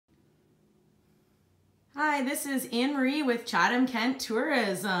Hi, this is Anne Marie with Chatham-Kent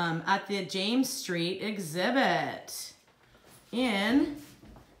Tourism at the James Street exhibit.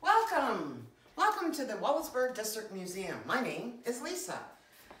 Welcome! Welcome to the Wallaceburg District Museum. My name is Lisa.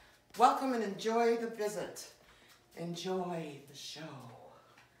 Welcome and enjoy the visit. Enjoy the show.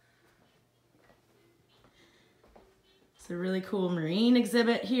 It's a really cool marine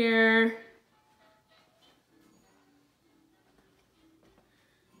exhibit here.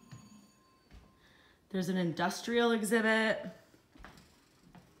 There's an industrial exhibit.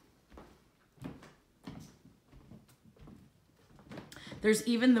 There's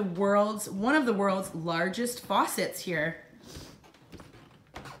even one of the world's largest faucets here.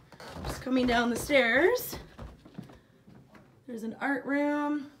 Just coming down the stairs. There's an art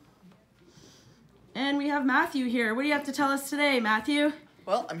room. And we have Matthew here. What do you have to tell us today, Matthew?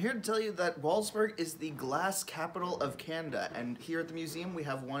 Well, I'm here to tell you that Wallaceburg is the glass capital of Canada, and here at the museum we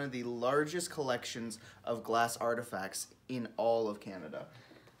have one of the largest collections of glass artifacts in all of Canada.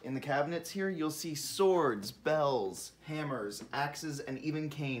 In the cabinets here, you'll see swords, bells, hammers, axes, and even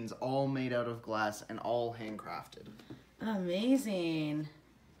canes, all made out of glass and all handcrafted. Amazing.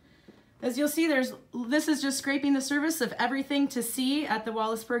 As you'll see, this is just scraping the surface of everything to see at the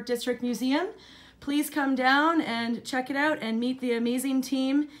Wallaceburg District Museum. Please come down and check it out and meet the amazing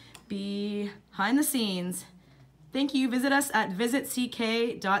team behind the scenes. Thank you. Visit us at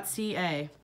visitck.ca.